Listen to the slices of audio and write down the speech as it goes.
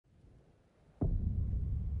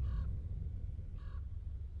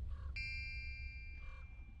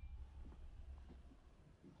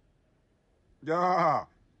Yeah,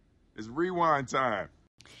 it's rewind time.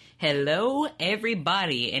 Hello,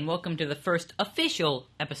 everybody, and welcome to the first official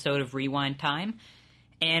episode of Rewind Time.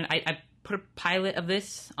 And I put a pilot of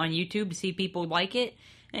this on YouTube to see if people would like it,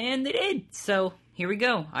 and they did. So here we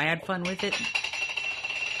go. I had fun with it.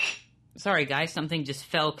 Sorry, guys, something just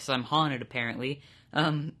fell because I'm haunted, apparently.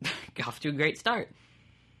 Off to a great start.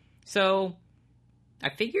 So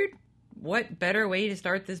I figured, what better way to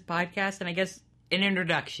start this podcast than, I guess, an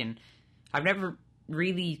introduction. I've never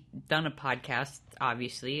really done a podcast,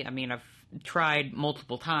 obviously. I mean, I've tried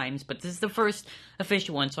multiple times, but this is the first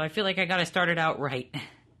official one, so I feel like I gotta start it out right.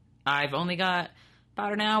 I've only got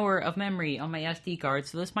about an hour of memory on my SD card,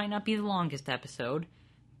 so this might not be the longest episode,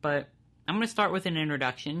 but I'm gonna start with an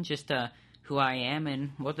introduction, just who I am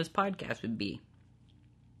and what this podcast would be.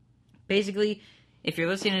 Basically, if you're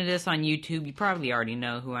listening to this on YouTube, you probably already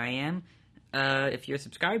know who I am. If you're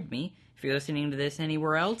subscribed to me, if you're listening to this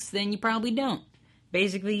anywhere else, then you probably don't.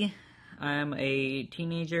 Basically, I'm a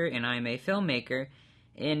teenager and I'm a filmmaker,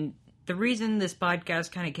 and the reason this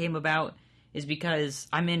podcast kind of came about is because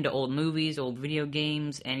I'm into old movies, old video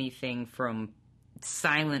games, anything from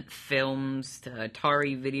silent films to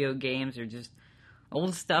Atari video games or just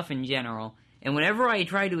old stuff in general. And whenever I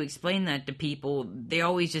try to explain that to people, they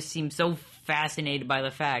always just seem so fascinated by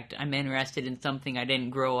the fact I'm interested in something I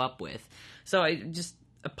didn't grow up with. So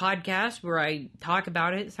a podcast where I talk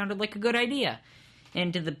about it sounded like a good idea.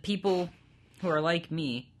 And to the people who are like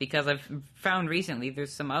me, because I've found recently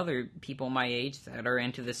there's some other people my age that are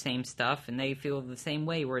into the same stuff, and they feel the same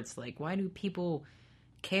way, where it's like, why do people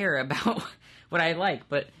care about what I like?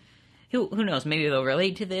 But who knows, maybe they'll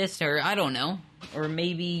relate to this, or I don't know. Or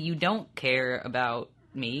maybe you don't care about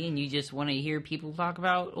me, and you just want to hear people talk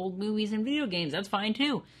about old movies and video games. That's fine,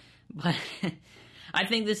 too. But I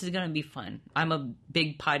think this is going to be fun. I'm a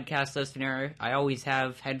big podcast listener. I always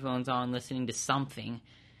have headphones on listening to something.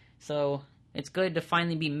 So it's good to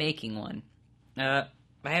finally be making one. I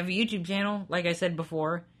have a YouTube channel, like I said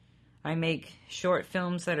before. I make short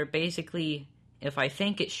films that are basically, if I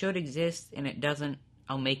think it should exist and it doesn't,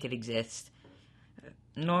 I'll make it exist.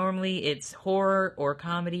 Normally it's horror or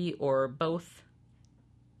comedy or both.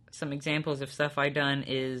 Some examples of stuff I've done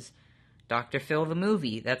is Dr. Phil the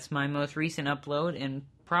movie. That's my most recent upload and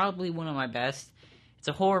probably one of my best. It's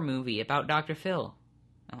a horror movie about Dr. Phil.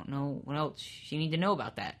 I don't know what else you need to know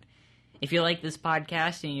about that. If you like this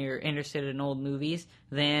podcast and you're interested in old movies,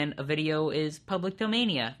 then a video is Public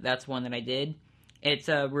Domania. That's one that I did. It's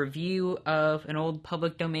a review of an old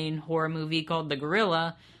public domain horror movie called The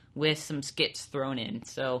Gorilla with some skits thrown in.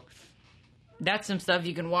 So that's some stuff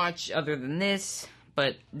you can watch other than this,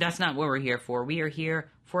 but that's not what we're here for. We are here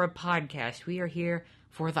for a podcast. We are here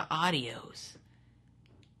for the audios.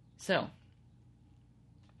 So,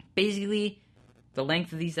 basically, the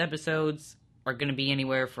length of these episodes are going to be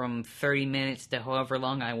anywhere from 30 minutes to however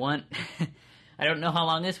long I want. I don't know how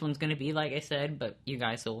long this one's going to be, like I said, but you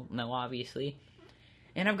guys will know, obviously.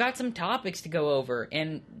 And I've got some topics to go over.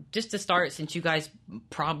 And just to start, since you guys,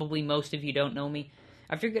 probably most of you don't know me,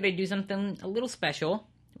 I figured I'd do something a little special,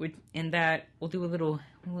 in that we'll do a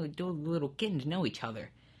little getting to know each other.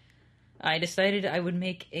 I decided I would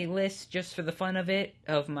make a list just for the fun of it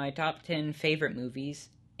of my top 10 favorite movies,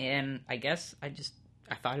 and I guess I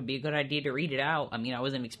thought it'd be a good idea to read it out. I mean, I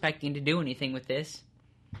wasn't expecting to do anything with this,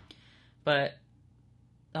 but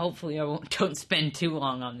hopefully I don't spend too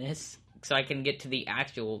long on this, so I can get to the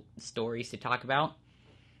actual stories to talk about.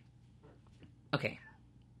 Okay,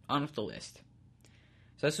 on with the list.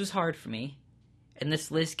 So this was hard for me. And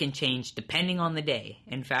this list can change depending on the day.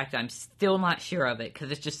 In fact, I'm still not sure of it,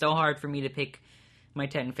 because it's just so hard for me to pick my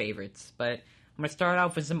 10 favorites. But I'm going to start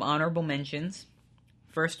off with some honorable mentions.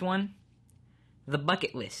 First one, The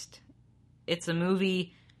Bucket List. It's a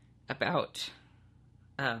movie about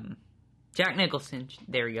Jack Nicholson,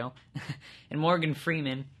 there we go, and Morgan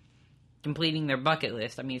Freeman completing their bucket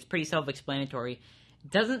list. I mean, it's pretty self-explanatory.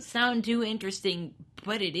 It doesn't sound too interesting,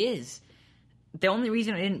 but it is. The only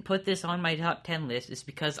reason I didn't put this on my top 10 list is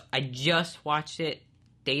because I just watched it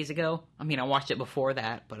days ago. I mean, I watched it before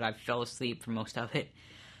that, but I fell asleep for most of it.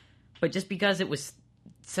 But just because it was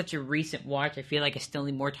such a recent watch, I feel like I still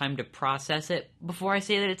need more time to process it before I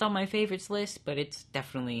say that it's on my favorites list, but it's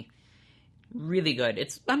definitely really good.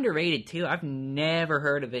 It's underrated, too. I've never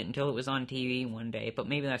heard of it until it was on TV one day, but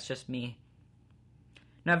maybe that's just me.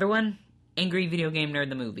 Another one, Angry Video Game Nerd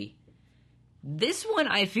the movie. This one,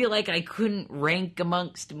 I feel like I couldn't rank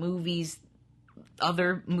amongst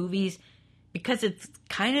other movies, because it's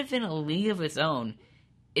kind of in a league of its own.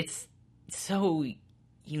 It's so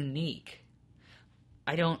unique.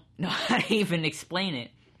 I don't know how to even explain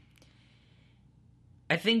it.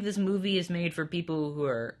 I think this movie is made for people who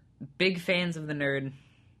are big fans of The Nerd,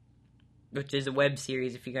 which is a web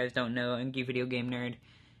series, if you guys don't know, Angry Video Game Nerd,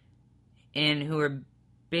 and who are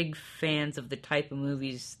big fans of the type of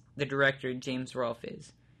movies the director James Rolfe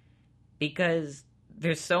is. Because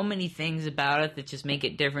there's so many things about it that just make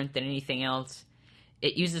it different than anything else.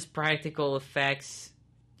 It uses practical effects.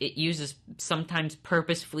 It uses sometimes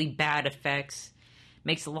purposefully bad effects.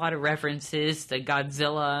 Makes a lot of references to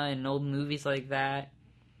Godzilla and old movies like that.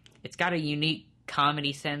 It's got a unique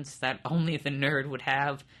comedy sense that only The Nerd would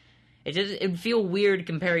have. It'd feel weird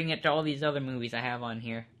comparing it to all these other movies I have on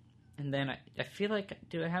here. And then I feel like,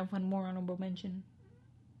 do I have one more honorable mention?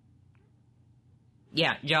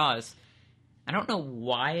 Yeah, Jaws. I don't know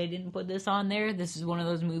why I didn't put this on there. This is one of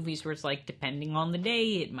those movies where it's like, depending on the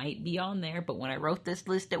day, it might be on there. But when I wrote this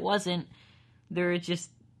list, it wasn't. There are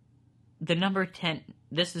just... The number 10...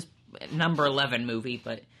 This is number 11 movie,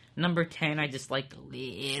 but number 10 I just liked a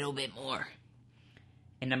little bit more.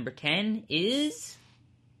 And number 10 is...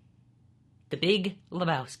 The Big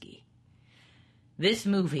Lebowski. This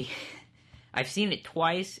movie, I've seen it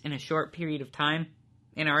twice in a short period of time,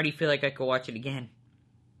 and I already feel like I could watch it again.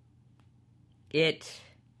 I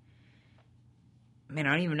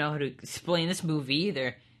don't even know how to explain this movie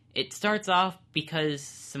either. It starts off because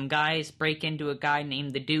some guys break into a guy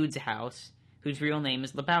named the Dude's house, whose real name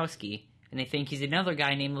is Lebowski, and they think he's another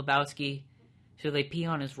guy named Lebowski, so they pee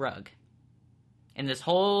on his rug. And this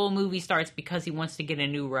whole movie starts because he wants to get a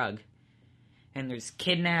new rug. And there's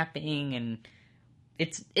kidnapping, and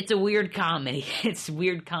it's a weird comedy. It's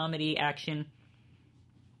weird comedy action.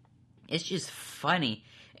 It's just funny.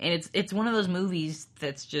 And it's one of those movies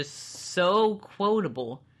that's just so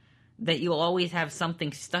quotable that you'll always have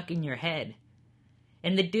something stuck in your head.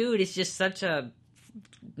 And the dude is just such a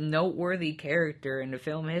noteworthy character in the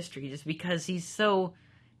film history just because he's so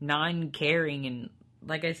non-caring, and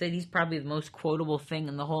like I said, he's probably the most quotable thing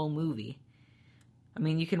in the whole movie. I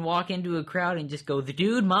mean, you can walk into a crowd and just go, "The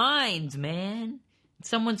dude minds, man."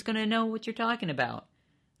 Someone's gonna know what you're talking about.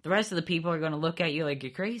 The rest of the people are gonna look at you like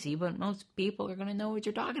you're crazy, but most people are gonna know what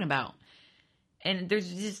you're talking about. And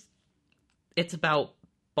it's about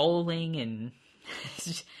bowling, and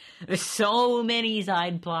there's so many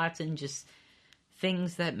side plots and just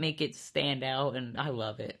things that make it stand out, and I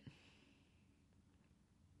love it.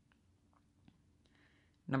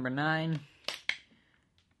 Number 9.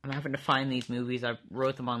 I'm having to find these movies. I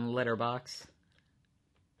wrote them on Letterboxd,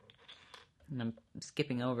 and I'm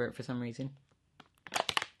skipping over it for some reason.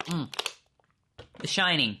 The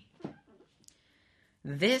Shining.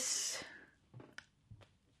 This...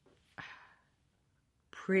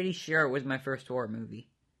 Pretty sure it was my first horror movie.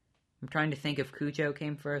 I'm trying to think if Cujo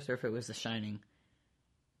came first or if it was The Shining.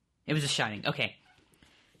 It was The Shining. Okay.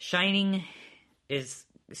 Shining is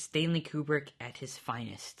Stanley Kubrick at his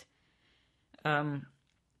finest.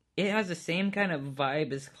 It has the same kind of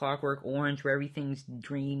vibe as Clockwork Orange, where everything's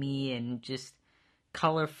dreamy and just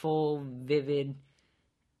colorful, vivid.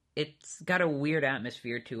 It's got a weird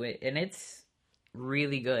atmosphere to it, and it's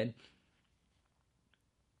really good.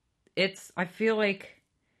 I feel like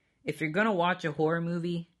if you're gonna watch a horror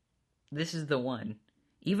movie, this is the one.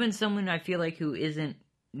 Even someone I feel like who isn't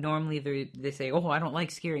normally, they say, "Oh, I don't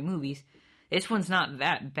like scary movies." This one's not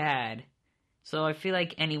that bad. So I feel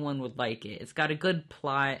like anyone would like it. It's got a good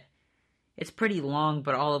plot. It's pretty long,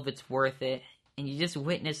 but all of it's worth it. And you just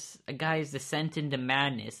witness a guy's descent into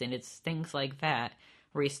madness, and it's things like that,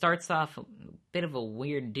 where he starts off a bit of a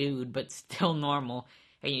weird dude, but still normal,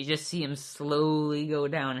 and you just see him slowly go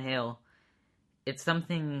downhill. It's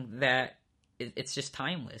something that, it's just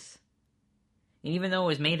timeless. And even though it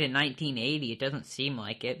was made in 1980, it doesn't seem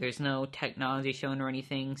like it. There's no technology shown or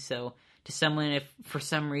anything, so to someone, if for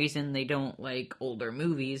some reason they don't like older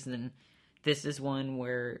movies, then this is one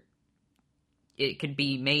where it could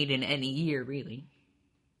be made in any year, really.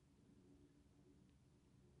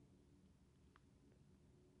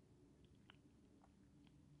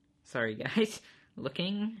 Sorry, guys.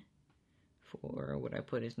 Looking for what I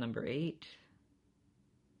put as number 8.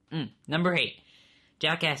 Number 8.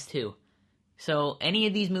 Jackass 2. So, any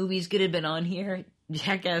of these movies could have been on here.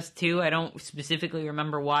 Jackass 2, I don't specifically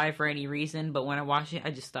remember why for any reason, but when I watched it,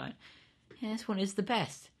 I just thought, yeah, this one is the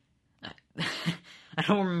best. I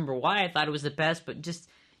don't remember why I thought it was the best, but just,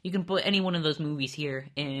 you can put any one of those movies here,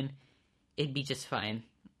 and it'd be just fine.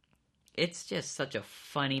 It's just such a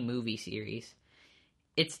funny movie series.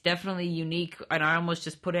 It's definitely unique, and I almost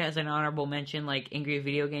just put it as an honorable mention, like Angry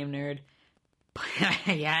Video Game Nerd, but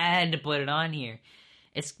I had to put it on here.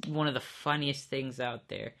 It's one of the funniest things out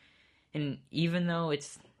there. And even though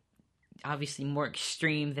it's obviously more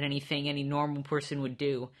extreme than anything any normal person would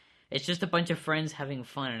do, It's just a bunch of friends having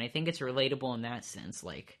fun, and I think it's relatable in that sense.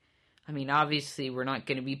 Like, I mean, obviously, we're not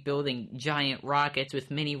going to be building giant rockets with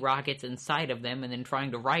mini rockets inside of them and then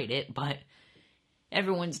trying to ride it, but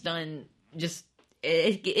everyone's done just...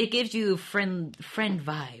 It gives you a friend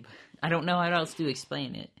vibe. I don't know how else to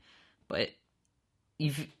explain it, but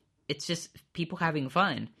it's just people having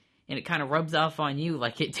fun, and it kind of rubs off on you,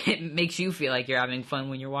 like it makes you feel like you're having fun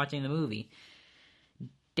when you're watching the movie.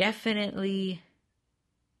 Definitely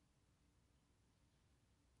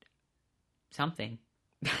something.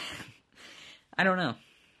 I don't know.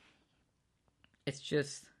 It's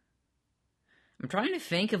just... I'm trying to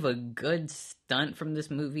think of a good stunt from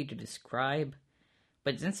this movie to describe,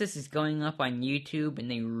 but since this is going up on YouTube and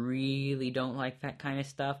they really don't like that kind of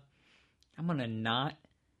stuff, I'm gonna not.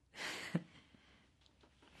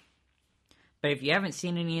 But if you haven't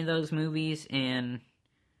seen any of those movies, and,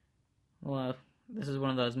 well, this is one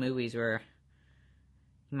of those movies where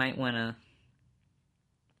you might wanna,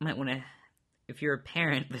 if you're a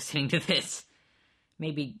parent listening to this,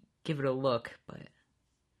 maybe give it a look, but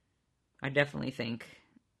I definitely think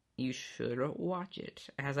you should watch it,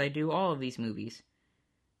 as I do all of these movies.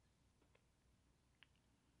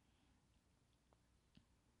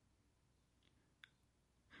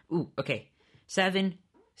 Ooh, okay. 7,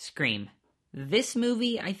 Scream. This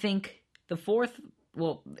movie, I think, the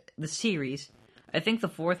series, I think the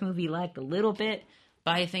fourth movie lacked a little bit,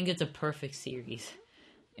 but I think it's a perfect series.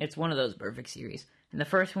 It's one of those perfect series. And the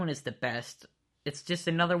first one is the best. It's just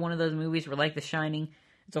another one of those movies where, like The Shining,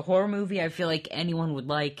 it's a horror movie I feel like anyone would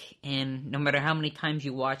like, and no matter how many times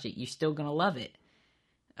you watch it, you're still gonna love it.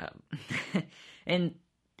 And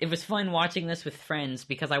it was fun watching this with friends,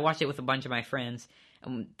 because I watched it with a bunch of my friends.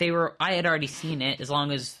 I had already seen it, as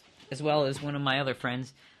well as one of my other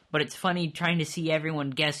friends, but it's funny trying to see everyone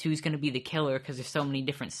guess who's going to be the killer, because there's so many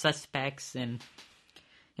different suspects, and,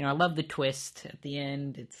 you know, I love the twist at the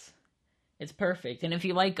end. It's perfect, and if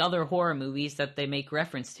you like other horror movies that they make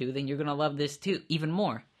reference to, then you're going to love this too, even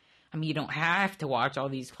more. I mean, you don't have to watch all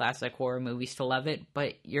these classic horror movies to love it,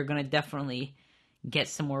 but you're going to definitely get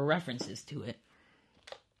some more references to it.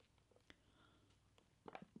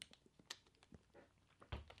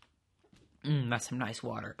 That's some nice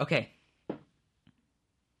water. Okay.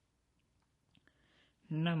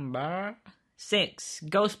 Number 6,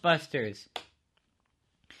 Ghostbusters.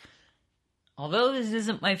 Although this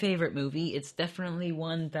isn't my favorite movie, it's definitely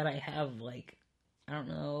one that I have, like, I don't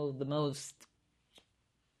know, the most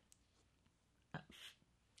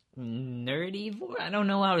nerdy for? I don't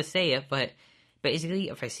know how to say it, but basically,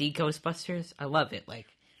 if I see Ghostbusters, I love it. Like,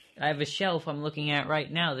 I have a shelf I'm looking at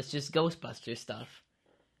right now that's just Ghostbusters stuff.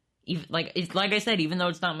 Even, like I said, even though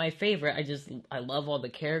it's not my favorite, I love all the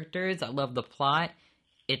characters. I love the plot.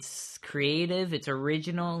 It's creative. It's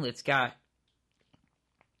original. It's got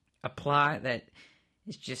a plot that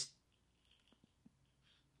is just...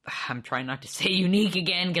 I'm trying not to say unique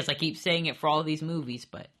again, because I keep saying it for all these movies,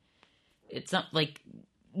 but it's not like...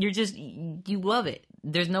 You love it.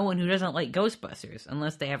 There's no one who doesn't like Ghostbusters,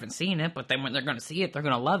 unless they haven't seen it, but then when they're going to see it, they're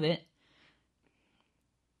going to love it.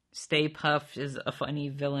 Stay Puft is a funny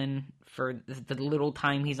villain for the little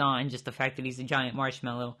time he's on, just the fact that he's a giant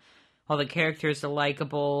marshmallow. All the characters are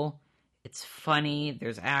likable, it's funny,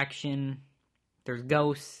 there's action, there's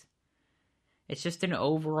ghosts. It's just an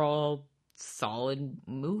overall solid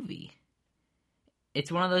movie.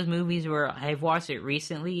 It's one of those movies where I've watched it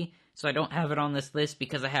recently, so I don't have it on this list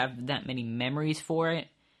because I have that many memories for it,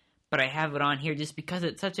 but I have it on here just because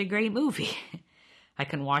it's such a great movie. I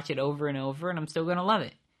can watch it over and over, and I'm still going to love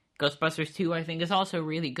it. Ghostbusters 2, I think, is also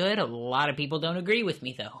really good. A lot of people don't agree with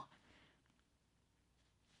me, though.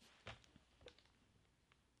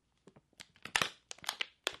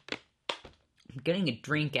 I'm getting a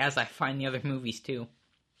drink as I find the other movies, too.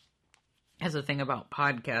 That's the thing about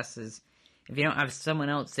podcasts is, if you don't have someone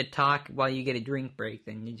else to talk while you get a drink break,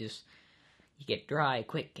 then you get dry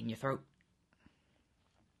quick in your throat.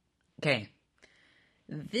 Okay.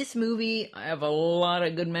 This movie, I have a lot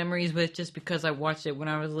of good memories with just because I watched it when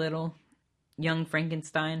I was little. Young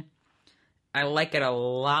Frankenstein. I like it a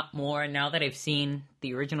lot more now that I've seen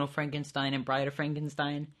the original Frankenstein and Bride of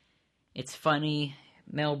Frankenstein. It's funny.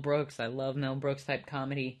 Mel Brooks, I love Mel Brooks type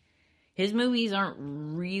comedy. His movies aren't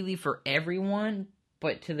really for everyone,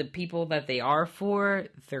 but to the people that they are for,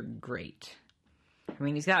 they're great. I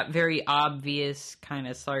mean, he's got very obvious, kind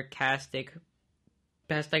of sarcastic,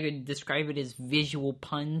 best I could describe it as visual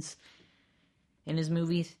puns in his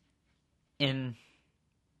movies. And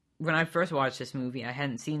when I first watched this movie, I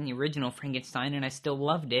hadn't seen the original Frankenstein, and I still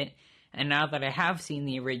loved it. And now that I have seen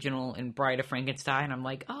the original and Bride of Frankenstein, I'm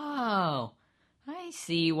like, oh, I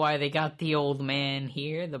see why they got the old man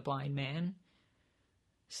here, the blind man.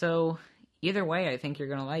 So, either way, I think you're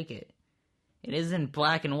gonna like it. It is in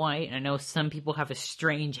black and white, and I know some people have a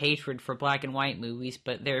strange hatred for black and white movies,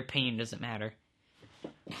 but their opinion doesn't matter.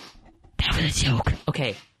 That was a joke.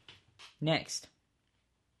 Okay, next.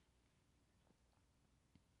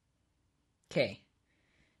 Okay,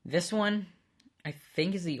 this one, I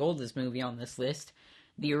think, is the oldest movie on this list.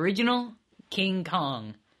 The original King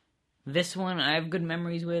Kong. This one I have good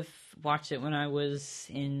memories with. Watched it when I was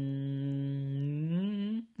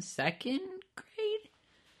in 2nd grade.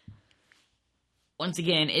 Once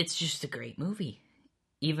again, it's just a great movie.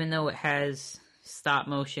 Even though it has stop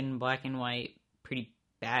motion, black and white, pretty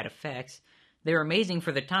bad effects, they're amazing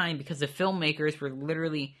for the time because the filmmakers were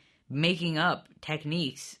literally making up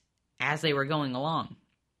techniques as they were going along.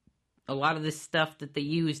 A lot of this stuff that they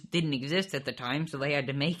used didn't exist at the time, so they had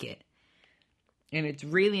to make it. And it's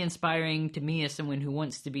really inspiring to me as someone who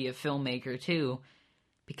wants to be a filmmaker too,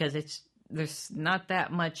 because there's not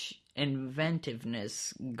that much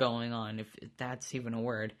inventiveness going on, if that's even a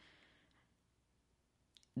word.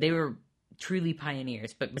 They were truly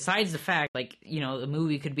pioneers, but besides the fact, the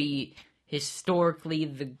movie could be historically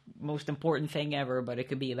the most important thing ever, but it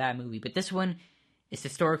could be that movie. But this one is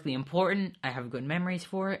historically important, I have good memories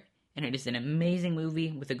for it, and it is an amazing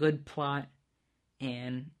movie with a good plot,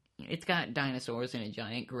 and it's got dinosaurs and a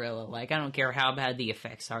giant gorilla. I don't care how bad the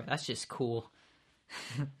effects are. That's just cool.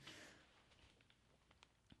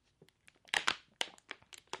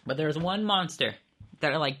 But there's one monster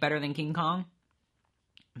that I like better than King Kong.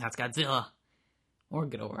 That's Godzilla. Or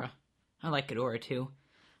Ghidorah. I like Ghidorah too.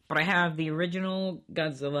 But I have the original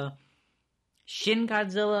Godzilla. Shin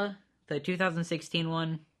Godzilla, the 2016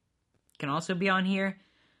 one, can also be on here.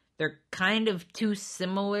 They're kind of too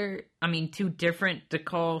different to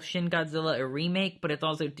call Shin Godzilla a remake, but it's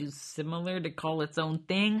also too similar to call its own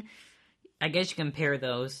thing. I guess you compare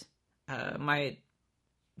those. The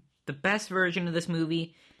best version of this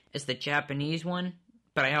movie is the Japanese one,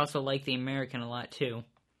 but I also like the American a lot too.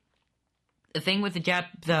 The thing with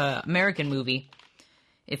the American movie,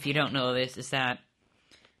 if you don't know this, is that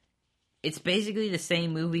it's basically the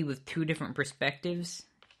same movie with two different perspectives.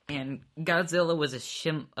 And Godzilla was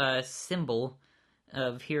a symbol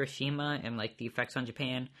of Hiroshima and, the effects on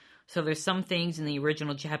Japan. So there's some things in the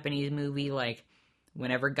original Japanese movie, like,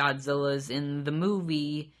 whenever Godzilla's in the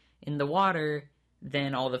movie, in the water,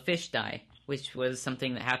 then all the fish die, which was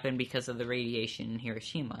something that happened because of the radiation in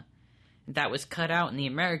Hiroshima. That was cut out in the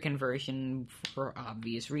American version for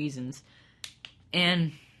obvious reasons.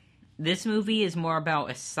 And this movie is more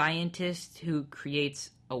about a scientist who creates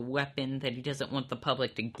a weapon that he doesn't want the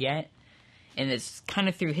public to get, and it's kind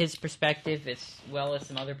of through his perspective as well as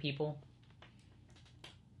some other people.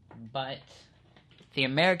 But the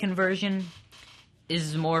American version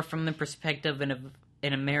is more from the perspective of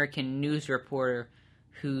an American news reporter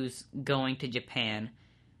who's going to Japan.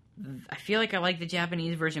 I feel like I like the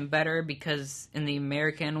Japanese version better because in the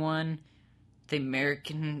American one, the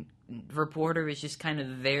American reporter is just kind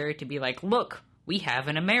of there to be like, look, we have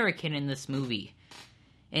an American in this movie.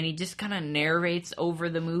 And he just kind of narrates over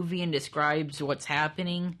the movie and describes what's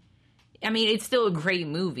happening. I mean, it's still a great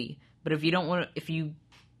movie, but if you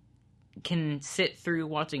can sit through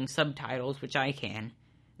watching subtitles, which I can,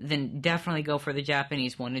 then definitely go for the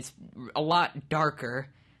Japanese one. It's a lot darker.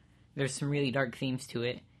 There's some really dark themes to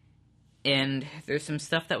it. And there's some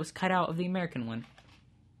stuff that was cut out of the American one.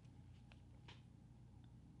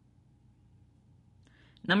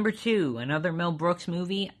 Number 2, another Mel Brooks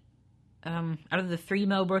movie. Out of the 3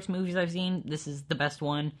 Mel Brooks movies I've seen, this is the best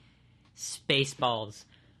one. Spaceballs.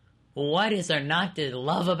 What is there not to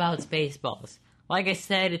love about Spaceballs? Like I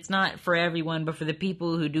said, it's not for everyone, but for the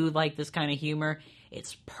people who do like this kind of humor,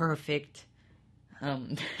 it's perfect.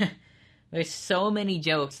 There's so many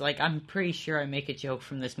jokes. I'm pretty sure I make a joke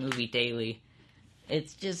from this movie daily.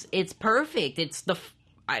 It's perfect. It's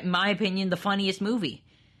in my opinion, the funniest movie.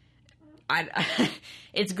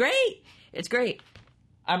 It's great. It's great.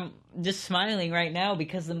 I'm just smiling right now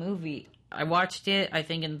because the movie, I watched it, I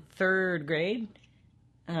think, in 3rd grade.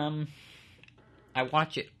 I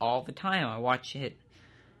watch it all the time. I watch it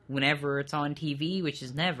whenever it's on TV, which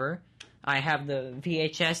is never. I have the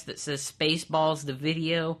VHS that says Spaceballs, the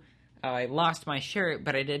video. I lost my shirt,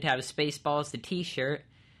 but I did have Spaceballs, the t-shirt.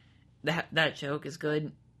 That joke is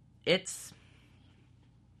good.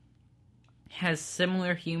 Has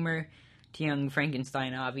similar humor to Young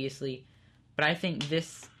Frankenstein, obviously. But I think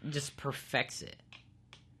this just perfects it.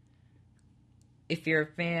 If you're a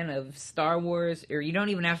fan of Star Wars, or you don't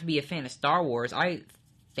even have to be a fan of Star Wars, I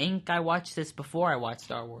think I watched this before I watched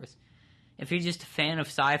Star Wars. If you're just a fan of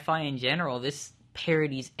sci-fi in general, this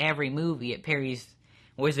parodies every movie. It parodies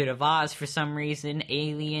Wizard of Oz for some reason,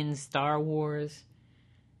 Aliens, Star Wars.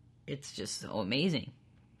 It's just so amazing.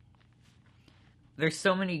 There's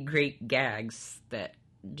so many great gags that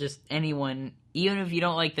just anyone, even if you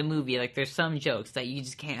don't like the movie, like there's some jokes that you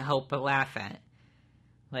just can't help but laugh at.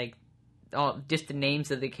 Like, just the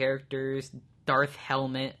names of the characters, Darth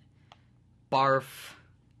Helmet, Barf,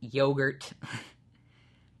 Yogurt,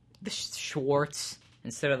 the Schwartz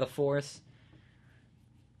instead of the Force.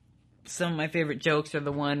 Some of my favorite jokes are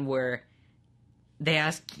the one where they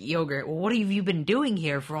ask Yogurt, well, what have you been doing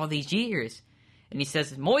here for all these years? And he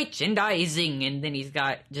says, merchandising, and then he's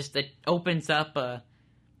got opens up a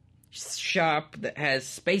shop that has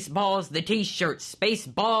Spaceballs the t-shirt,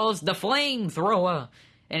 Spaceballs the flamethrower,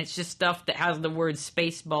 and it's just stuff that has the word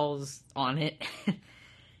Spaceballs on it.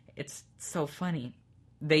 It's so funny.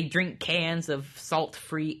 They drink cans of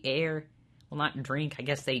salt-free air. Well, not drink, I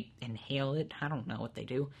guess they inhale it. I don't know what they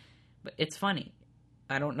do. But it's funny.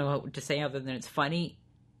 I don't know what to say other than it's funny.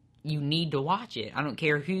 You need to watch it. I don't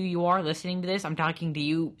care who you are listening to this. I'm talking to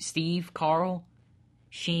you, Steve, Carl,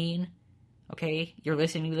 Sheen. Okay? You're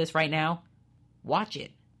listening to this right now. Watch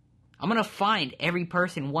it. I'm gonna find every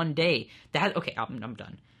person one day that has... Okay, I'm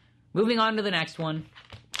done. Moving on to the next one.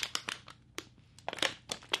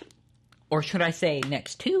 Or should I say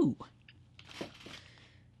next two?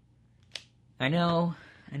 I know.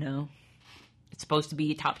 It's supposed to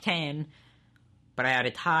be top 10, but I had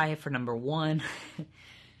a tie for number 1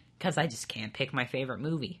 because I just can't pick my favorite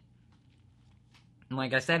movie. And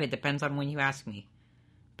like I said, it depends on when you ask me.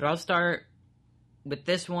 But I'll start with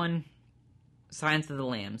this one, Silence of the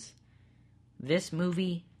Lambs. This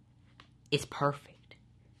movie is perfect.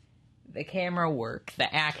 The camera work,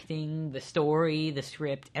 the acting, the story, the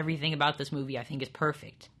script, everything about this movie I think is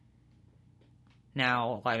perfect.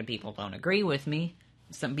 Now, a lot of people don't agree with me.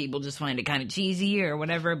 Some people just find it kind of cheesy or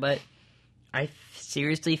whatever, but I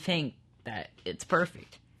seriously think that it's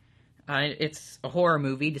perfect. It's a horror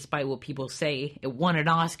movie, despite what people say. It won an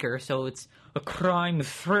Oscar, so it's a crime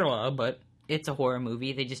thriller, but it's a horror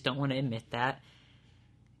movie. They just don't want to admit that.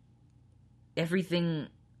 Everything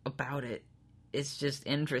about it is just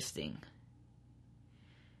interesting.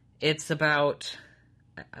 It's about...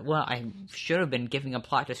 Well, I should have been giving a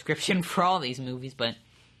plot description for all these movies, but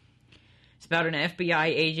it's about an FBI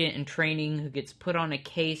agent in training who gets put on a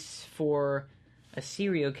case for a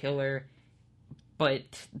serial killer,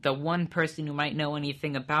 but the one person who might know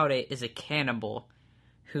anything about it is a cannibal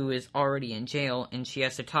who is already in jail, and she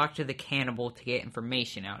has to talk to the cannibal to get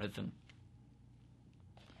information out of him.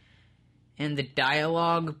 And the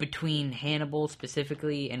dialogue between Hannibal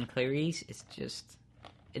specifically and Clarice is just...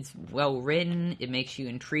 It's well written, it makes you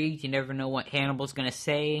intrigued, you never know what Hannibal's gonna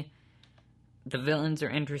say. The villains are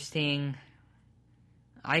interesting.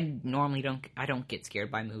 I don't get scared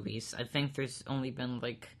by movies. I think there's only been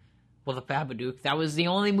the Babadook, that was the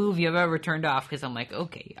only movie I've ever turned off, because I'm like,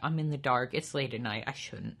 okay, I'm in the dark, it's late at night, I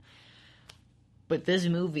shouldn't. But this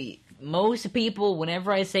movie, most people, whenever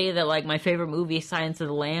I say that, my favorite movie is Silence of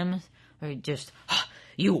the Lambs, are just,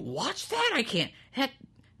 you watched that? I can't, heck,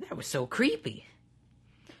 that was so creepy.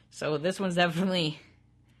 So this one's definitely,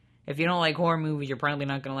 if you don't like horror movies, you're probably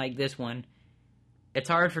not going to like this one. It's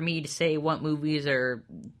hard for me to say what movies are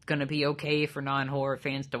going to be okay for non-horror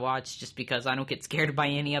fans to watch, just because I don't get scared by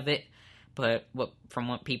any of it. But from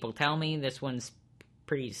what people tell me, this one's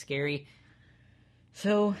pretty scary.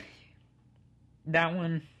 So, that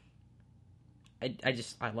one,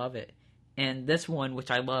 I love it. And this one,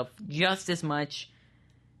 which I love just as much,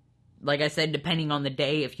 like I said, depending on the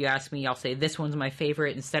day, if you ask me, I'll say this one's my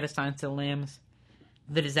favorite instead of Silence of the Lambs.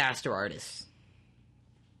 The Disaster Artist.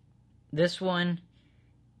 This one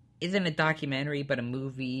isn't a documentary, but a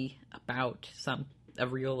movie about a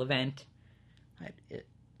real event.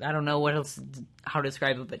 I don't know how to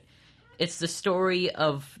describe it, but it's the story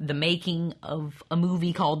of the making of a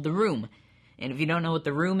movie called The Room. And if you don't know what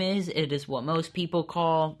The Room is, it is what most people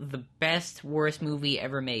call the best, worst movie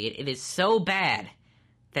ever made. It is so bad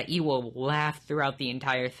that you will laugh throughout the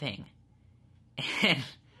entire thing. And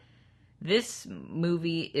this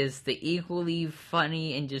movie is the equally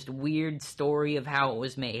funny and just weird story of how it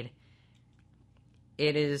was made.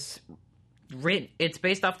 It's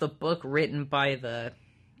based off the book written by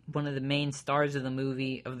one of the main stars of the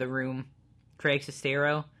movie, of The Room, Craig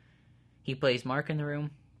Sestero. He plays Mark in The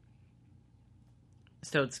Room.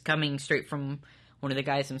 So it's coming straight from one of the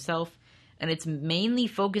guys himself. And it's mainly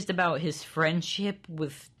focused about his friendship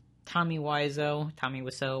with Tommy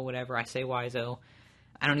Wiseau, whatever, I say Wiseau.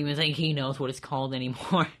 I don't even think he knows what it's called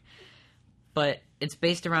anymore. But it's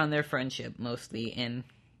based around their friendship, mostly. And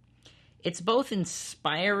it's both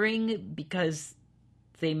inspiring because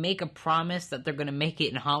they make a promise that they're going to make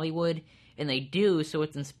it in Hollywood, and they do, so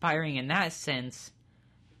it's inspiring in that sense.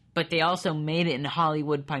 But they also made it in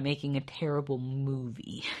Hollywood by making a terrible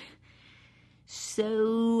movie.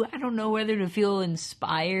 So, I don't know whether to feel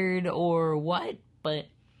inspired or what, but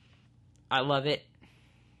I love it.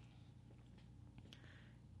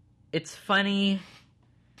 It's funny.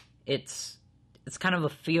 It's kind of a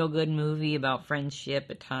feel-good movie about friendship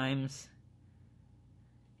at times.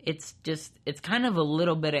 It's kind of a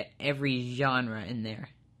little bit of every genre in there.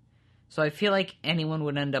 So I feel like anyone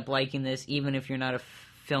would end up liking this, even if you're not a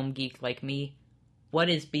film geek like me. What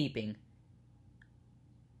is beeping?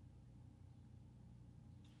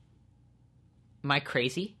 Am I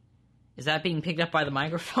crazy? Is that being picked up by the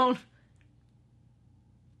microphone?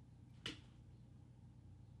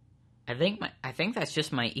 I think that's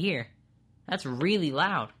just my ear. That's really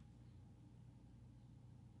loud.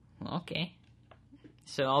 Okay.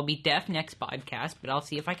 So I'll be deaf next podcast, but I'll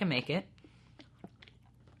see if I can make it.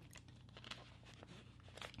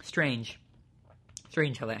 Strange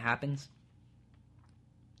how that happens.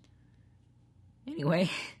 Anyway,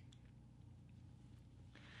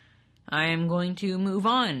 I am going to move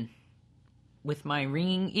on with my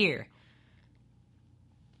ringing ear.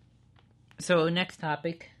 So next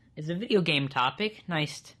topic is a video game topic.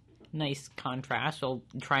 Nice contrast. I'll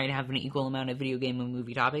try and have an equal amount of video game and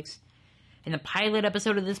movie topics. In the pilot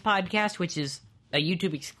episode of this podcast, which is a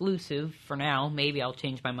YouTube exclusive for now, maybe I'll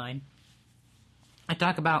change my mind, I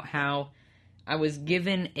talk about how I was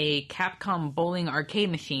given a Capcom bowling arcade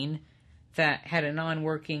machine that had a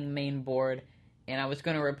non-working main board, and I was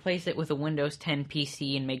going to replace it with a Windows 10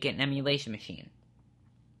 PC and make it an emulation machine.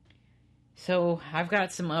 So, I've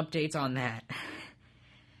got some updates on that.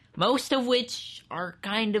 Most of which are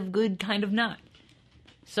kind of good, kind of not.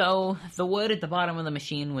 So, the wood at the bottom of the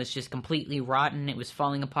machine was just completely rotten. It was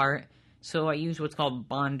falling apart. So I used what's called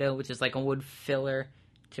Bondo, which is like a wood filler,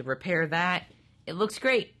 to repair that. It looks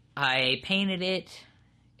great. I painted it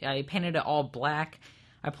all black.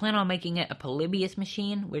 I plan on making it a Polybius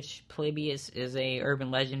machine, which Polybius is a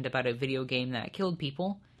urban legend about a video game that killed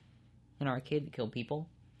people. An arcade that killed people.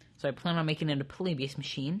 So I plan on making it a Polybius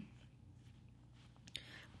machine.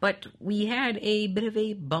 But we had a bit of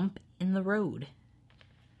a bump in the road.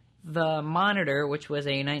 The monitor, which was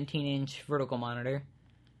a 19-inch vertical monitor,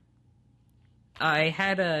 I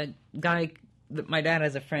had a guy, my dad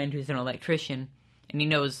has a friend who's an electrician, and he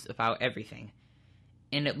knows about everything.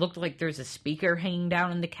 And it looked like there's a speaker hanging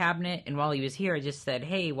down in the cabinet, and while he was here, I just said,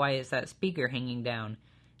 hey, why is that speaker hanging down?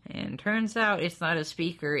 And turns out it's not a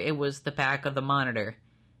speaker, it was the back of the monitor.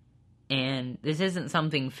 And this isn't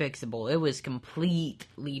something fixable. It was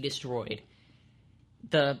completely destroyed.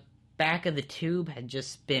 The back of the tube had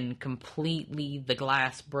just been completely, the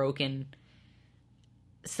glass broken.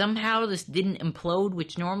 Somehow this didn't implode,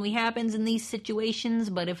 which normally happens in these situations,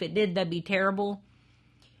 but if it did, that'd be terrible.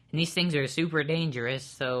 And these things are super dangerous,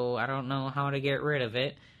 so I don't know how to get rid of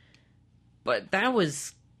it. But that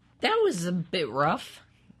was a bit rough,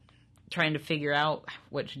 trying to figure out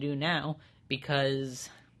what to do now, because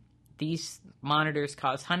these monitors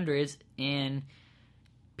cost hundreds, and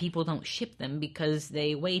people don't ship them because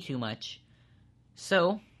they weigh too much.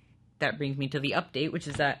 So, that brings me to the update, which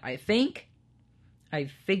is that I think I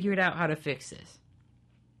figured out how to fix this.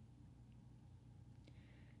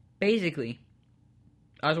 Basically,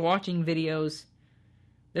 I was watching videos.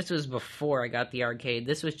 This was before I got the arcade.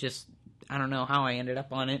 This was just, I don't know how I ended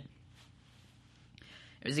up on it.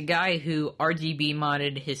 It was a guy who RGB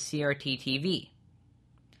modded his CRT TV.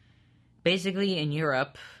 Basically, in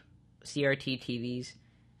Europe, CRT TVs,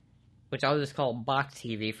 which I'll just call box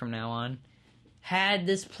TV from now on, had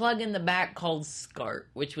this plug in the back called SCART,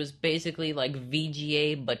 which was basically like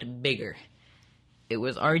VGA but bigger. It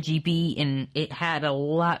was RGB, and it had a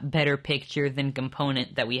lot better picture than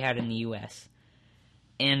component that we had in the US.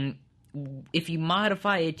 And if you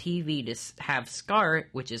modify a TV to have SCART,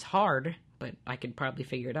 which is hard, but I could probably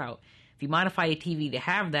figure it out. If you modify a TV to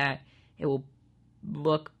have that, it will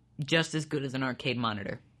look just as good as an arcade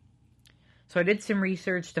monitor. So I did some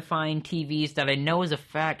research to find TVs that I know as a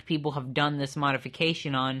fact people have done this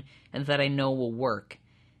modification on and that I know will work.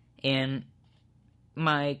 And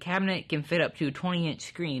my cabinet can fit up to a 20-inch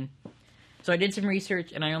screen. So I did some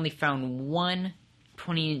research and I only found one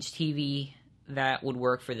 20-inch TV that would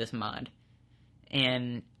work for this mod.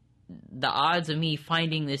 And the odds of me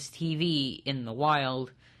finding this TV in the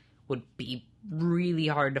wild would be really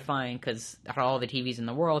hard to find, because out of all the TVs in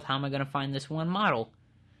the world, how am I going to find this one model?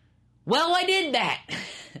 Well, I did that!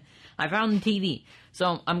 I found the TV.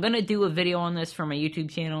 So I'm going to do a video on this for my YouTube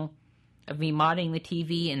channel of me modding the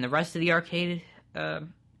TV and the rest of the arcade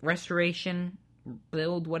restoration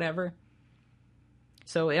build, whatever.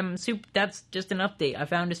 So that's just an update. I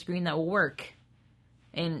found a screen that will work.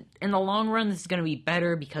 And in the long run, this is going to be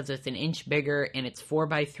better because it's an inch bigger and it's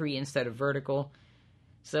 4x3 instead of vertical.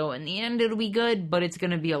 So in the end, it'll be good, but it's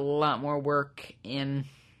going to be a lot more work. And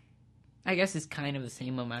I guess it's kind of the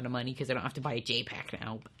same amount of money because I don't have to buy a JPEG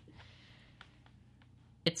now. But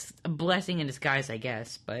it's a blessing in disguise, I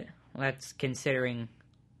guess. But that's considering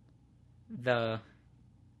the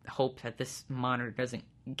hope that this monitor doesn't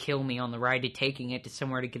kill me on the ride to taking it to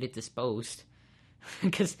somewhere to get it disposed.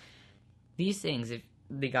 Because these things, if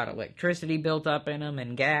they got electricity built up in them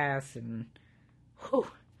and gas and... Whew,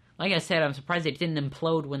 like I said, I'm surprised it didn't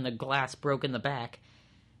implode when the glass broke in the back.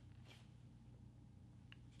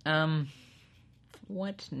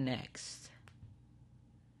 What next?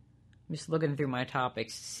 I'm just looking through my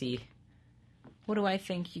topics to see what do I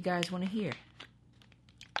think you guys want to hear.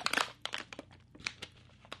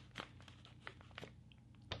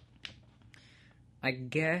 I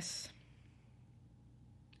guess...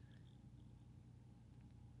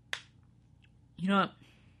 You know what?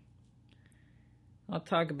 I'll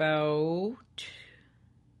talk about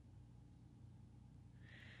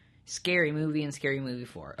Scary Movie and Scary Movie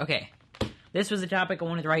 4. Okay, this was a topic I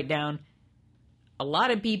wanted to write down. A lot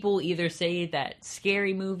of people either say that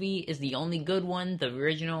Scary Movie is the only good one, the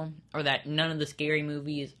original, or that none of the Scary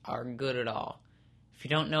Movies are good at all. If you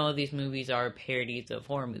don't know, these movies are parodies of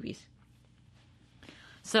horror movies.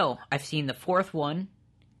 So, I've seen the fourth one,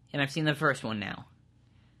 and I've seen the first one now.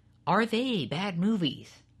 Are they bad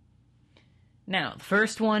movies? Now, the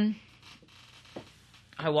first one,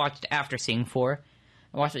 I watched after seeing 4.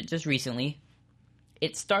 I watched it just recently.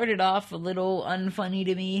 It started off a little unfunny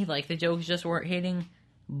to me, like the jokes just weren't hitting,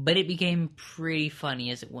 but it became pretty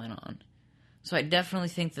funny as it went on. So I definitely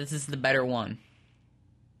think this is the better one.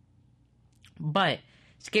 But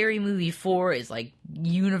Scary Movie 4 is like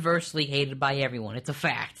universally hated by everyone. It's a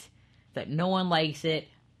fact that no one likes it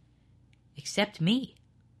except me.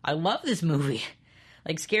 I love this movie.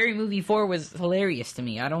 Like, Scary Movie 4 was hilarious to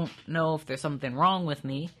me. I don't know if there's something wrong with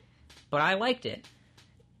me, but I liked it.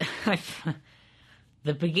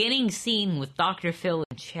 The beginning scene with Dr. Phil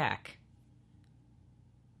and Shaq.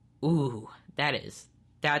 Ooh,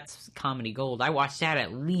 that's comedy gold. I watch that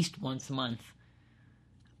at least once a month.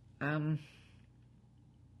 I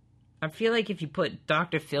feel like if you put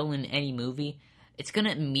Dr. Phil in any movie, it's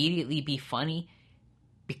gonna immediately be funny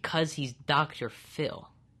because he's Dr. Phil.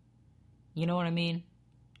 You know what I mean?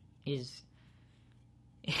 He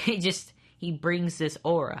brings this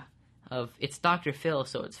aura of, it's Dr. Phil,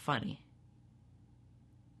 so it's funny.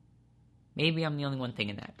 Maybe I'm the only one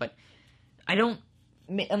thinking that, but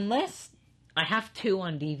unless I have 2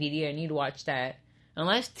 on DVD, I need to watch that.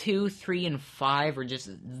 Unless 2, 3, and 5 are just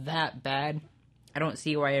that bad, I don't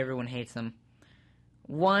see why everyone hates them.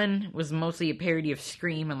 1 was mostly a parody of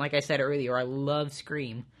Scream, and like I said earlier, I love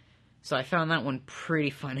Scream. So I found that one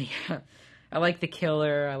pretty funny. I like the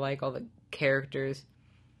killer, I like all the characters.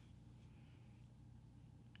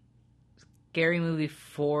 Scary Movie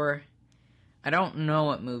 4, I don't know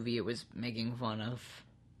what movie it was making fun of.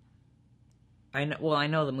 I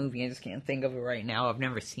know the movie, I just can't think of it right now. I've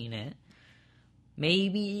never seen it.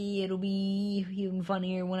 Maybe it'll be even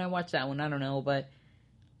funnier when I watch that one, I don't know, but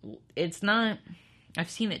it's not... I've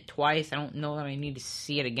seen it twice, I don't know that I need to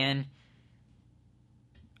see it again.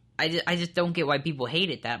 I just don't get why people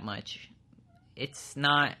hate it that much. It's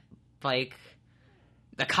not, like,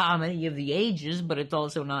 the comedy of the ages, but it's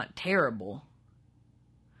also not terrible.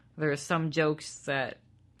 There are some jokes that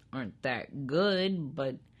aren't that good,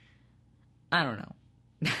 but I don't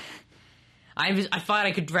know. I thought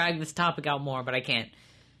I could drag this topic out more, but I can't.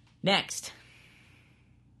 Next.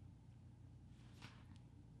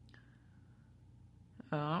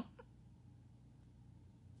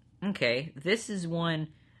 Okay, this is one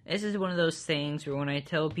of those things where when I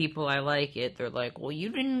tell people I like it, they're like, well,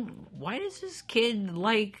 why does this kid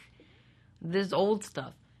like this old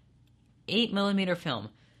stuff? 8mm film.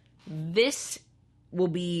 This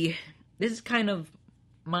is kind of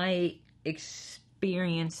my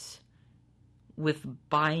experience with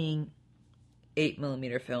buying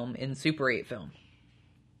 8mm film in Super 8 film.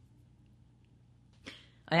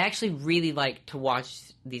 I actually really like to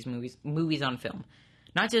watch these movies on film.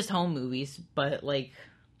 Not just home movies, but like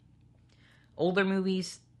older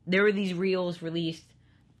movies. There were these reels released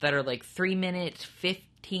that are like 3 minutes,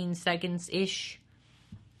 15 seconds-ish,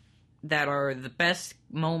 that are the best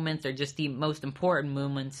moments or just the most important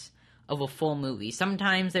moments of a full movie.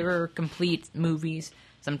 Sometimes they were complete movies,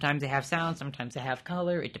 sometimes they have sound, sometimes they have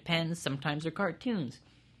color, it depends, sometimes they're cartoons.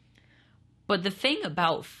 But the thing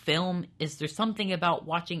about film is there's something about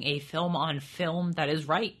watching a film on film that is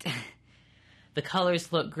right. The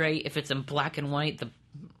colors look great. If it's in black and white, the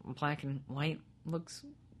black and white looks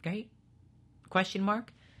great? Question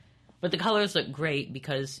mark? But the colors look great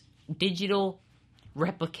because digital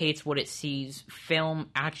replicates what it sees. Film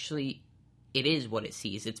actually, it is what it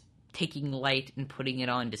sees. It's taking light and putting it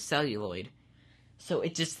onto celluloid. So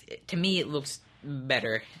it just, to me, it looks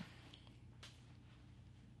better.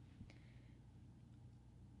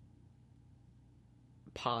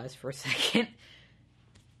 Pause for a second.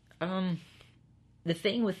 The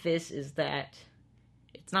thing with this is that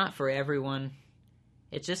it's not for everyone.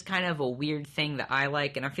 It's just kind of a weird thing that I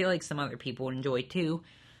like, and I feel like some other people enjoy too,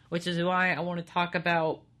 which is why I want to talk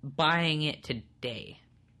about buying it today.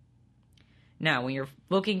 Now, when you're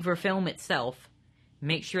looking for film itself,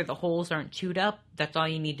 make sure the holes aren't chewed up. That's all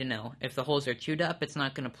you need to know. If the holes are chewed up, it's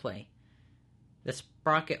not going to play. The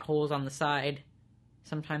sprocket holes on the side,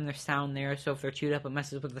 sometimes there's sound there, so if they're chewed up, it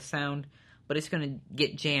messes with the sound, but it's going to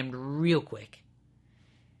get jammed real quick.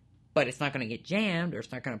 But it's not going to get jammed, or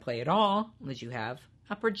it's not going to play at all, unless you have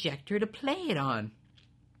a projector to play it on.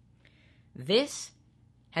 This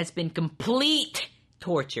has been complete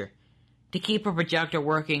torture to keep a projector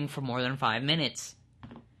working for more than 5 minutes.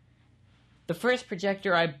 The first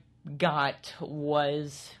projector I got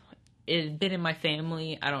it had been in my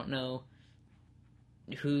family. I don't know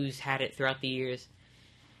who's had it throughout the years.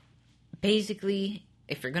 Basically,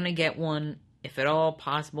 if you're going to get one, if at all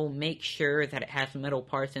possible, make sure that it has metal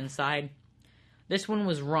parts inside. This one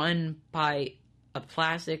was run by a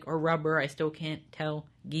plastic or rubber, I still can't tell,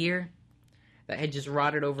 gear that had just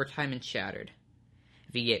rotted over time and shattered.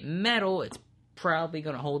 If you get metal, it's probably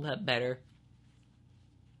going to hold up better.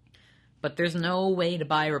 But there's no way to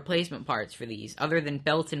buy replacement parts for these. Other than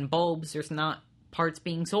belts and bulbs, there's not parts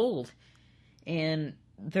being sold. And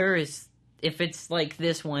there is, if it's like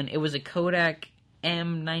this one, it was a Kodak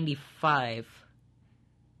M95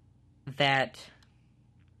 that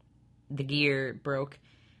the gear broke.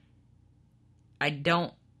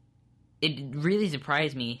 It really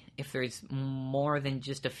surprised me if there's more than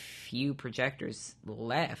just a few projectors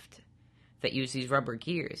left that use these rubber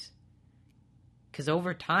gears. Because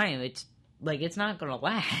over time, it's not going to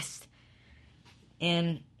last.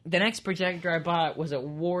 And the next projector I bought was a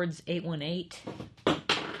Ward's 818.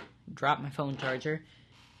 Dropped my phone charger.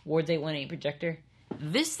 Ward's 818 projector.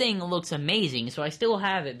 This thing looks amazing, so I still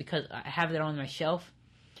have it because I have it on my shelf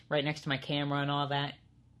right next to my camera and all that.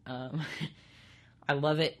 I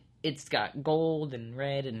love it. It's got gold and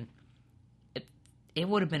red, and it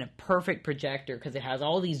would have been a perfect projector because it has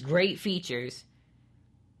all these great features.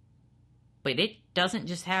 But it doesn't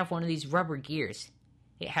just have one of these rubber gears.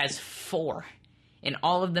 It has 4, and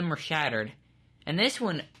all of them are shattered. And this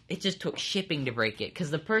one, it just took shipping to break it,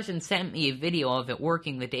 because the person sent me a video of it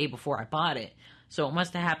working the day before I bought it. So it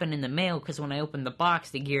must have happened in the mail, because when I opened the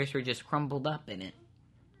box, the gears were just crumpled up in it.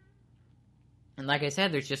 And like I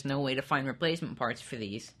said, there's just no way to find replacement parts for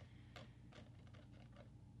these.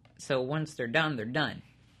 So once they're done, they're done.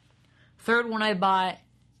 Third one I bought,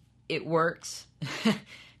 it works.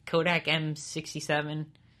 Kodak M67.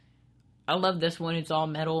 I love this one. It's all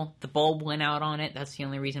metal. The bulb went out on it. That's the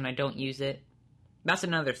only reason I don't use it. That's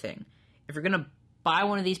another thing. If you're going to buy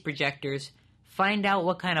one of these projectors, find out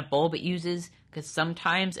what kind of bulb it uses, because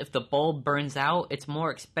sometimes if the bulb burns out, it's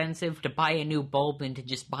more expensive to buy a new bulb than to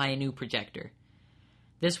just buy a new projector.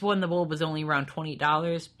 This one, the bulb was only around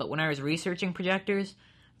 $20, but when I was researching projectors,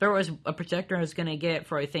 there was a projector I was going to get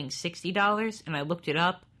for, I think, $60, and I looked it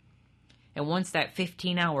up, and once that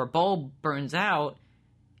 15-hour bulb burns out,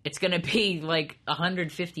 it's going to be like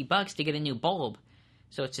 $150 to get a new bulb,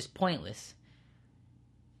 so it's just pointless.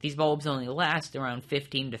 These bulbs only last around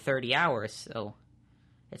 15 to 30 hours, so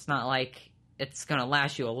it's not like it's going to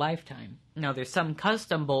last you a lifetime. Now, there's some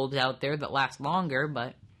custom bulbs out there that last longer,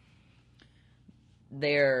 but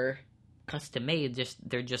they're custom made.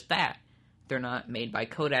 They're just that. They're not made by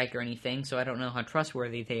Kodak or anything, so I don't know how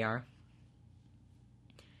trustworthy they are.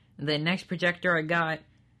 The next projector I got,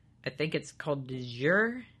 I think it's called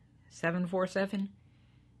Dejure 747.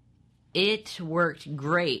 It worked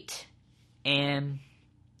great, and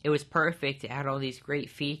it was perfect. It had all these great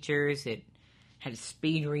features. It had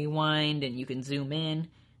speed rewind, and you can zoom in.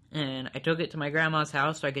 And I took it to my grandma's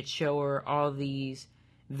house so I could show her all these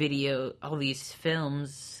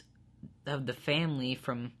films of the family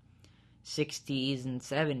from 60s and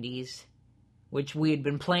 70s, which we had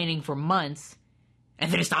been planning for months,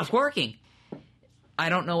 and then it stopped working. I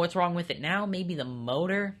don't know what's wrong with it now. Maybe the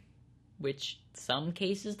motor, which some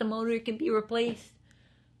cases the motor can be replaced,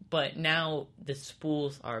 but now the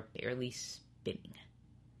spools are barely spinning.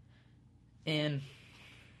 And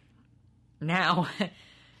now,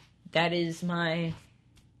 that is my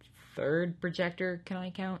third projector. Can I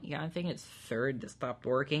count? Yeah, I think it's third that stopped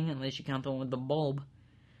working, unless you count the one with the bulb.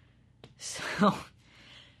 So,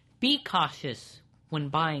 be cautious when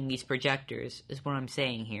buying these projectors, is what I'm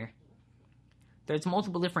saying here. There's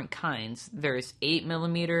multiple different kinds. There's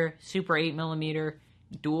 8mm, Super 8mm,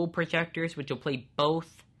 dual projectors, which will play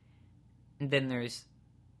both. And then there's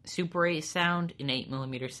Super 8 sound and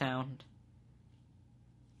 8mm sound.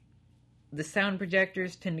 The sound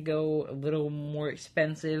projectors tend to go a little more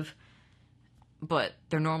expensive, but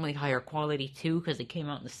they're normally higher quality too, because they came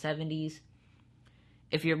out in the 70s.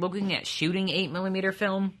 If you're looking at shooting 8mm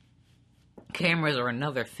film, cameras are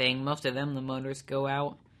another thing. Most of them, the motors go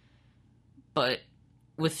out. But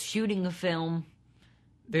with shooting a film,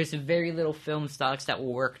 there's very little film stocks that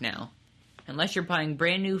will work now. Unless you're buying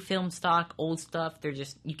brand new film stock, old stuff,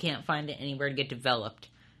 you can't find it anywhere to get developed.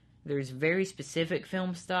 There's very specific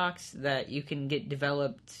film stocks that you can get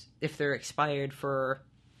developed if they're expired for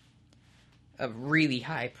a really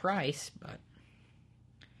high price, but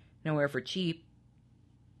nowhere for cheap.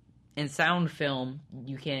 In sound film,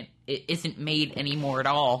 it isn't made anymore at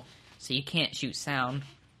all, so you can't shoot sound.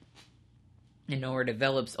 And nowhere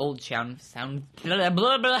develops old sound blah,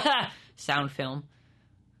 blah, blah, sound film.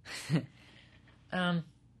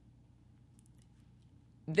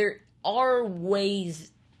 There are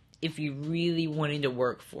ways if you really wanted to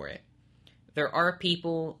work for it. There are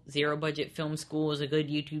people, Zero Budget Film School is a good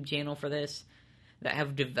YouTube channel for this, that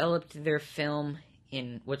have developed their film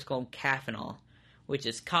in what's called caffeinol, which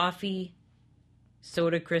is coffee,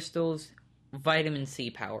 soda crystals, vitamin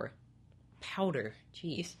C powder.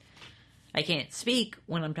 Jeez. I can't speak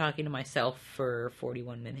when I'm talking to myself for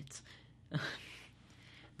 41 minutes.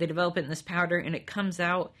 They develop it in this powder, and it comes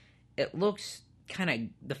out, the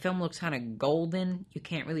film looks kind of golden. You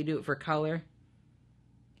can't really do it for color.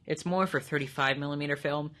 It's more for 35mm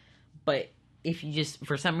film, but if you just,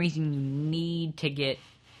 for some reason, you need to get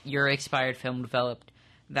your expired film developed,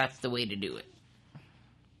 that's the way to do it.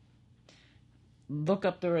 Look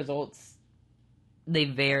up the results. They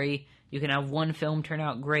vary. You can have one film turn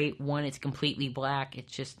out great, one it's completely black. It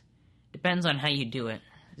just depends on how you do it.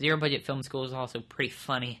 Zero Budget Film School is also pretty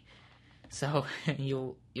funny, so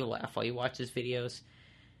you'll laugh while you watch his videos.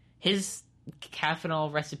 His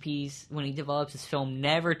caffeinol recipes, when he develops his film,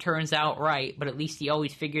 never turns out right, but at least he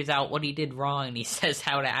always figures out what he did wrong and he says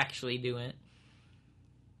how to actually do it.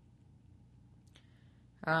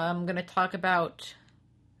 I'm going to talk about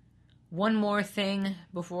one more thing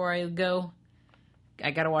before I go. I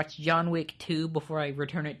gotta watch John Wick 2 before I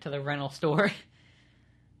return it to the rental store.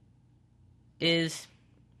 Is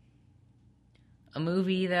a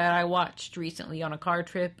movie that I watched recently on a car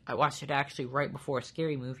trip. I watched it actually right before a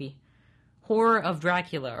scary movie. Horror of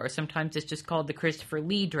Dracula, or sometimes it's just called the Christopher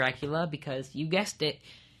Lee Dracula, because you guessed it,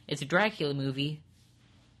 it's a Dracula movie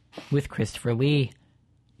with Christopher Lee.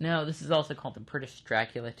 No, this is also called the British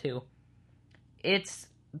Dracula too. It's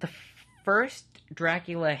the first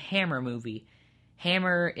Dracula Hammer movie.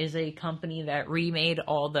 Hammer is a company that remade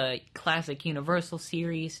all the classic Universal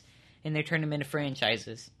series, and they turned them into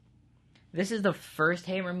franchises. This is the first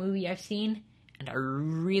Hammer movie I've seen, and I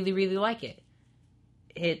really, really like it.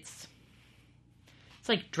 It's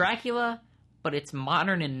like Dracula, but it's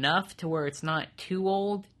modern enough to where it's not too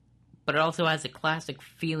old, but it also has a classic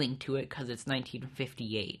feeling to it because it's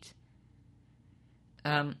 1958.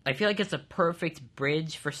 I feel like it's a perfect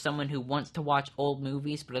bridge for someone who wants to watch old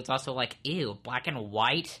movies, but it's also like, ew, black and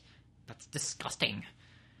white? That's disgusting.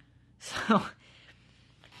 So,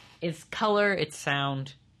 it's color, it's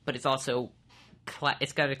sound, but it's also,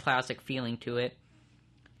 it's got a classic feeling to it.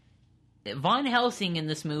 Van Helsing in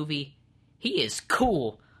this movie, he is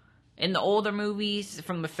cool. In the older movies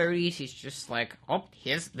from the 30s, he's just like, oh,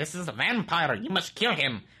 this is a vampire, you must kill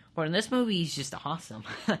him. But in this movie, he's just awesome.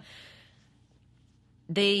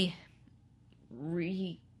 It's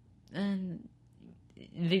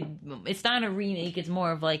not a remake, it's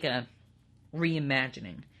more of like a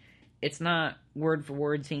reimagining. It's not word for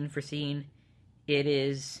word, scene for scene. It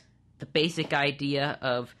is the basic idea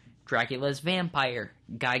of Dracula's vampire.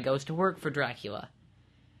 Guy goes to work for Dracula.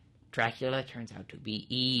 Dracula turns out to be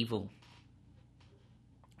evil.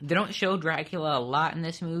 They don't show Dracula a lot in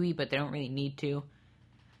this movie, but they don't really need to.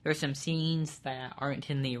 There's some scenes that aren't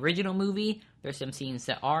in the original movie. There's some scenes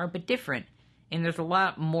that are, but different. And there's a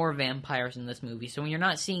lot more vampires in this movie. So when you're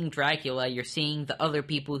not seeing Dracula, you're seeing the other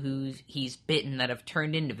people who he's bitten that have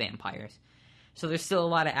turned into vampires. So there's still a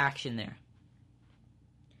lot of action there.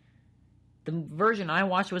 The version I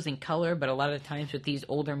watched was in color, but a lot of times with these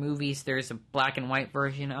older movies, there's a black and white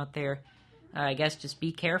version out there. I guess just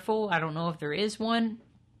be careful. I don't know if there is one.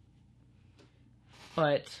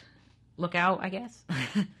 But look out, I guess.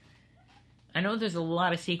 I know there's a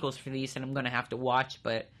lot of sequels for these that I'm going to have to watch,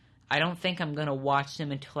 but I don't think I'm going to watch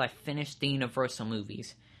them until I finish the Universal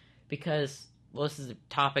movies. Because, well, this is a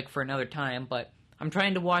topic for another time, but I'm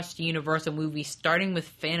trying to watch the Universal movies starting with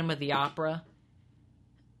Phantom of the Opera.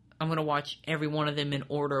 I'm going to watch every one of them in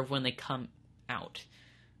order of when they come out.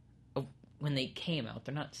 When they came out.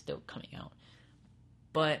 They're not still coming out.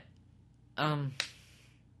 But,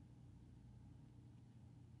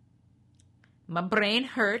 my brain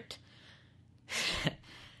hurt.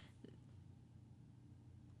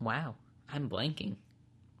 Wow, I'm blanking.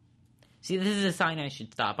 See, this is a sign I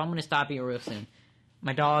should stop. I'm going to stop here real soon.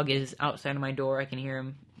 My dog is outside of my door. I can hear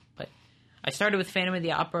him. But I started with Phantom of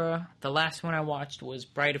the Opera. The last one I watched was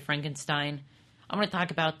Bride of Frankenstein. I'm going to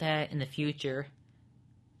talk about that in the future.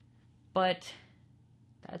 But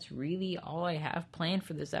that's really all I have planned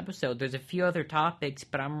for this episode. There's a few other topics,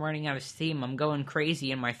 but I'm running out of steam. I'm going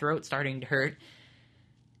crazy and my throat's starting to hurt.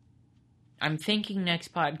 I'm thinking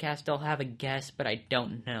next podcast I'll have a guest, but I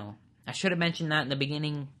don't know. I should have mentioned that in the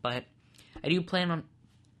beginning, but I do plan on...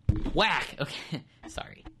 Whack! Okay,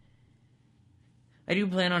 sorry. I do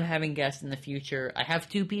plan on having guests in the future. I have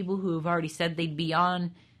 2 people who have already said they'd be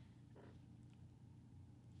on.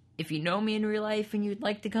 If you know me in real life and you'd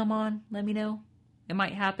like to come on, let me know. It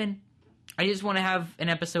might happen. I just want to have an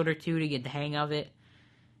episode or 2 to get the hang of it,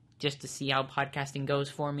 just to see how podcasting goes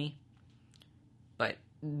for me. But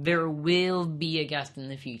there will be a guest in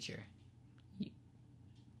the future.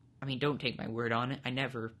 I mean, don't take my word on it. I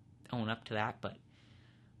never own up to that, but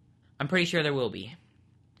I'm pretty sure there will be.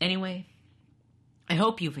 Anyway, I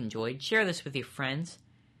hope you've enjoyed. Share this with your friends.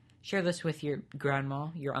 Share this with your grandma,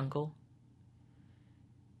 your uncle.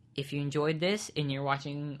 If you enjoyed this and you're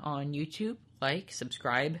watching on YouTube, like,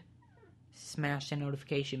 subscribe, smash the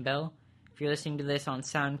notification bell. If you're listening to this on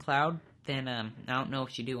SoundCloud, then I don't know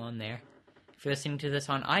what you do on there. If you're listening to this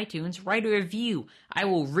on iTunes, write a review. I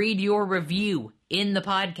will read your review in the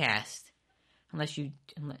podcast. Unless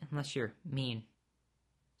you're mean.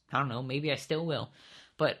 I don't know, maybe I still will.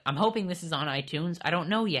 But I'm hoping this is on iTunes. I don't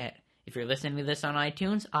know yet. If you're listening to this on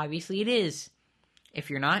iTunes, obviously it is. If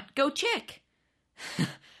you're not, go check.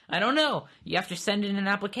 I don't know. You have to send in an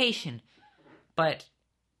application. But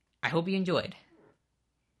I hope you enjoyed.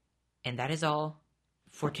 And that is all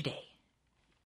for today.